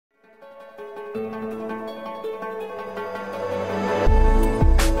Hello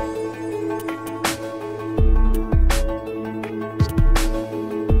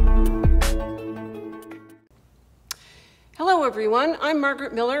everyone, I'm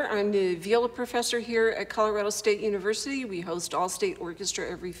Margaret Miller. I'm the Viola professor here at Colorado State University. We host All-State Orchestra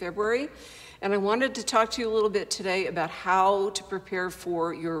every February. And I wanted to talk to you a little bit today about how to prepare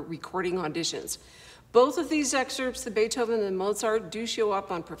for your recording auditions. Both of these excerpts, the Beethoven and the Mozart, do show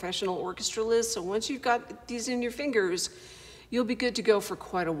up on professional orchestra lists. So once you've got these in your fingers, you'll be good to go for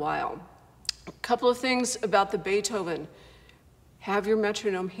quite a while. A couple of things about the Beethoven. Have your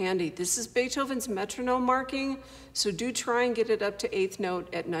metronome handy. This is Beethoven's metronome marking, so do try and get it up to 8th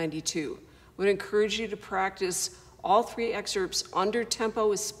note at 92. Would encourage you to practice all three excerpts under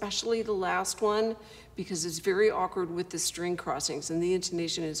tempo, especially the last one, because it's very awkward with the string crossings, and the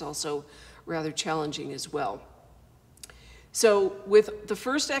intonation is also rather challenging as well. So with the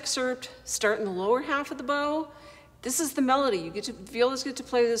first excerpt, start in the lower half of the bow. This is the melody. Violas get to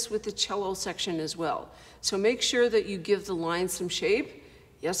play this with the cello section as well. So make sure that you give the line some shape.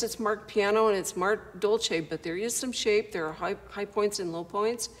 Yes, it's marked piano and it's marked dolce, but there is some shape. There are high points and low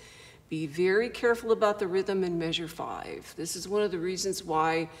points. Be very careful about the rhythm in measure 5. This is one of the reasons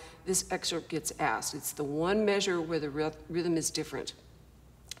why this excerpt gets asked. It's the one measure where the rhythm is different.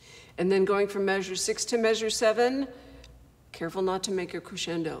 And then going from measure 6 to measure 7, careful not to make a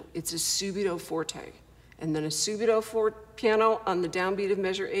crescendo. It's a subito forte. And then a subito piano on the downbeat of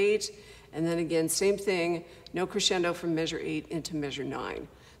measure 8, and then again, same thing, no crescendo from measure 8 into measure 9.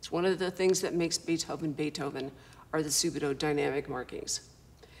 It's one of the things that makes Beethoven Beethoven are the subito dynamic markings.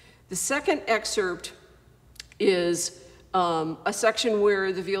 The second excerpt is a section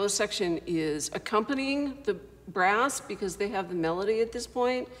where the viola section is accompanying the brass because they have the melody at this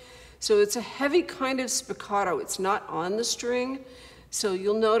point. So it's a heavy kind of spiccato. It's not on the string. So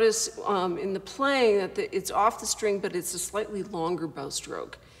you'll notice in the playing that it's off the string, but it's a slightly longer bow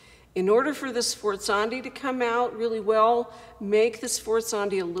stroke. In order for the sforzandi to come out really well, make the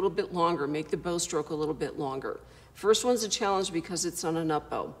sforzandi a little bit longer, make the bow stroke a little bit longer. First one's a challenge because it's on an up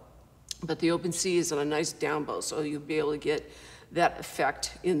bow, but the open C is on a nice down bow, so you'll be able to get that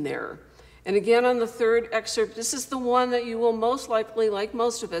effect in there. And again, on the third excerpt, this is the one that you will most likely, like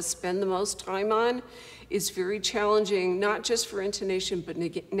most of us, spend the most time on. It's very challenging, not just for intonation, but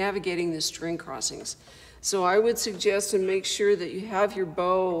navigating the string crossings. So I would suggest and make sure that you have your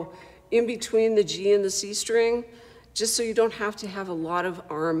bow in between the G and the C string, just so you don't have to have a lot of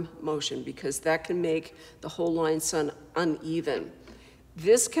arm motion, because that can make the whole line sound uneven.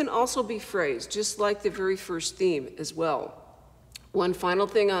 This can also be phrased, just like the very first theme as well. One final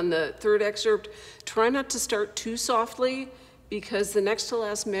thing on the third excerpt, try not to start too softly, because the next to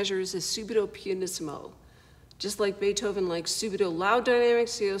last measure is a subito pianissimo. Just like Beethoven likes subito loud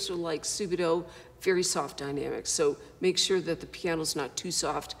dynamics, he also likes subito very soft dynamics. So make sure that the piano's not too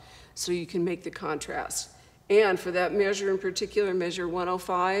soft so you can make the contrast. And for that measure in particular, measure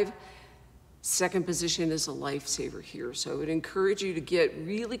 105, second position is a lifesaver here. So I would encourage you to get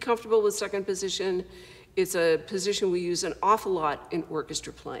really comfortable with second position. It's a position we use an awful lot in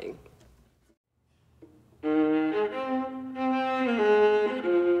orchestra playing.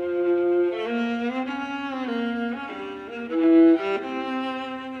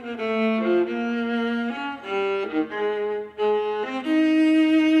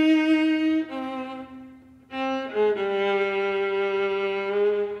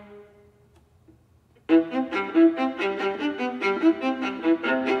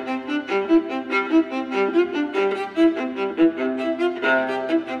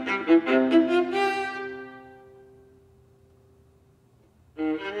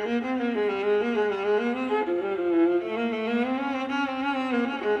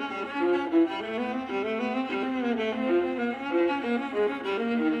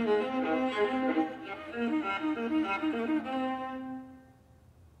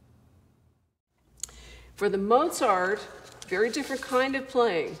 For the Mozart, very different kind of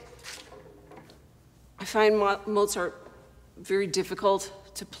playing. I find Mozart very difficult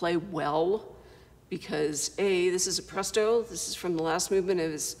to play well because A, this is a presto, this is from the last movement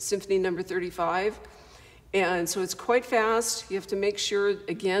of his Symphony No. 35, and so it's quite fast. You have to make sure,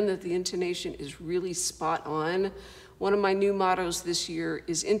 again, that the intonation is really spot on. One of my new mottos this year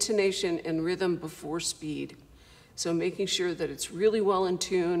is intonation and rhythm before speed. So making sure that it's really well in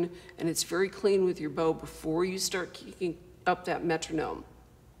tune and it's very clean with your bow before you start kicking up that metronome.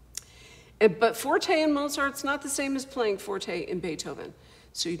 But forte in Mozart's not the same as playing forte in Beethoven.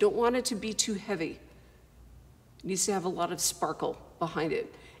 So you don't want it to be too heavy. It needs to have a lot of sparkle behind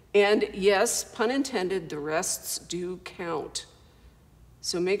it. And yes, pun intended, the rests do count.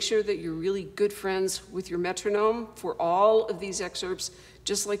 So make sure that you're really good friends with your metronome for all of these excerpts,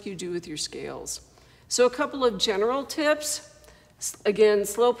 just like you do with your scales. So a couple of general tips. Again,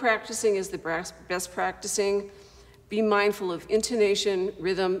 slow practicing is the best practicing. Be mindful of intonation,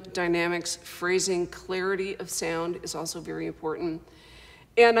 rhythm, dynamics, phrasing, clarity of sound is also very important.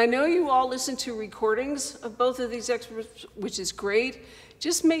 And I know you all listen to recordings of both of these excerpts, which is great.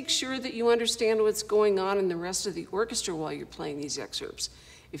 Just make sure that you understand what's going on in the rest of the orchestra while you're playing these excerpts.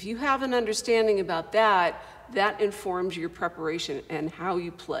 If you have an understanding about that, that informs your preparation and how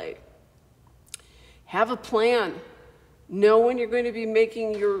you play. Have a plan. Know when you're going to be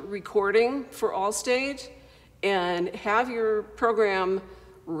making your recording for Allstate, and have your program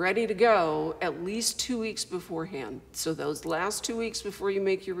ready to go at least 2 weeks beforehand. So those last 2 weeks before you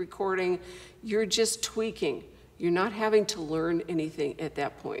make your recording, you're just tweaking. You're not having to learn anything at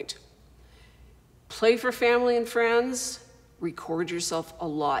that point. Play for family and friends. Record yourself a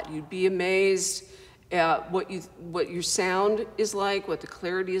lot. You'd be amazed at what your sound is like, what the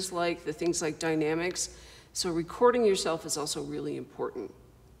clarity is like, the things like dynamics. So recording yourself is also really important.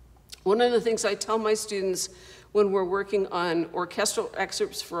 One of the things I tell my students when we're working on orchestral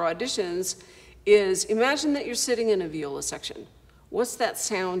excerpts for auditions is imagine that you're sitting in a viola section. What's that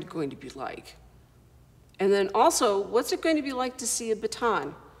sound going to be like? And then also, what's it going to be like to see a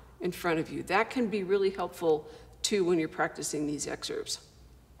baton in front of you? That can be really helpful too when you're practicing these excerpts.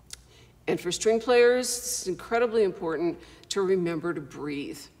 And for string players, it's incredibly important to remember to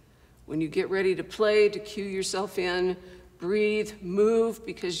breathe. When you get ready to play, to cue yourself in, breathe, move,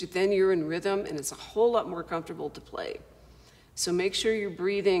 because then you're in rhythm and it's a whole lot more comfortable to play. So make sure your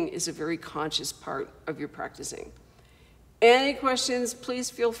breathing is a very conscious part of your practicing. Any questions, please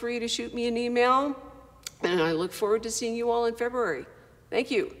feel free to shoot me an email, and I look forward to seeing you all in February.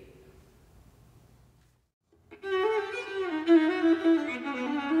 Thank you.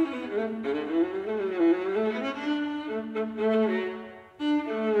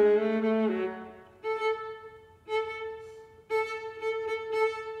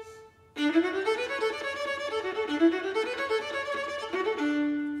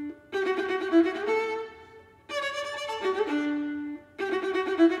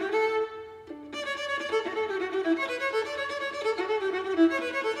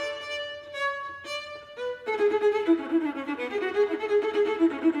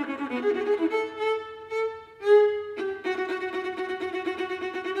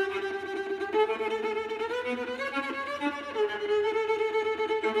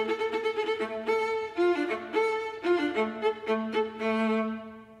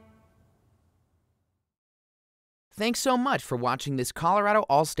 Thanks so much for watching this Colorado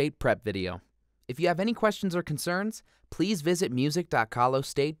All-State Prep video. If you have any questions or concerns, please visit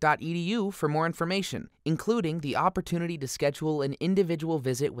music.colostate.edu for more information, including the opportunity to schedule an individual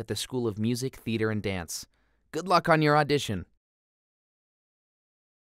visit with the School of Music, Theater, and Dance. Good luck on your audition.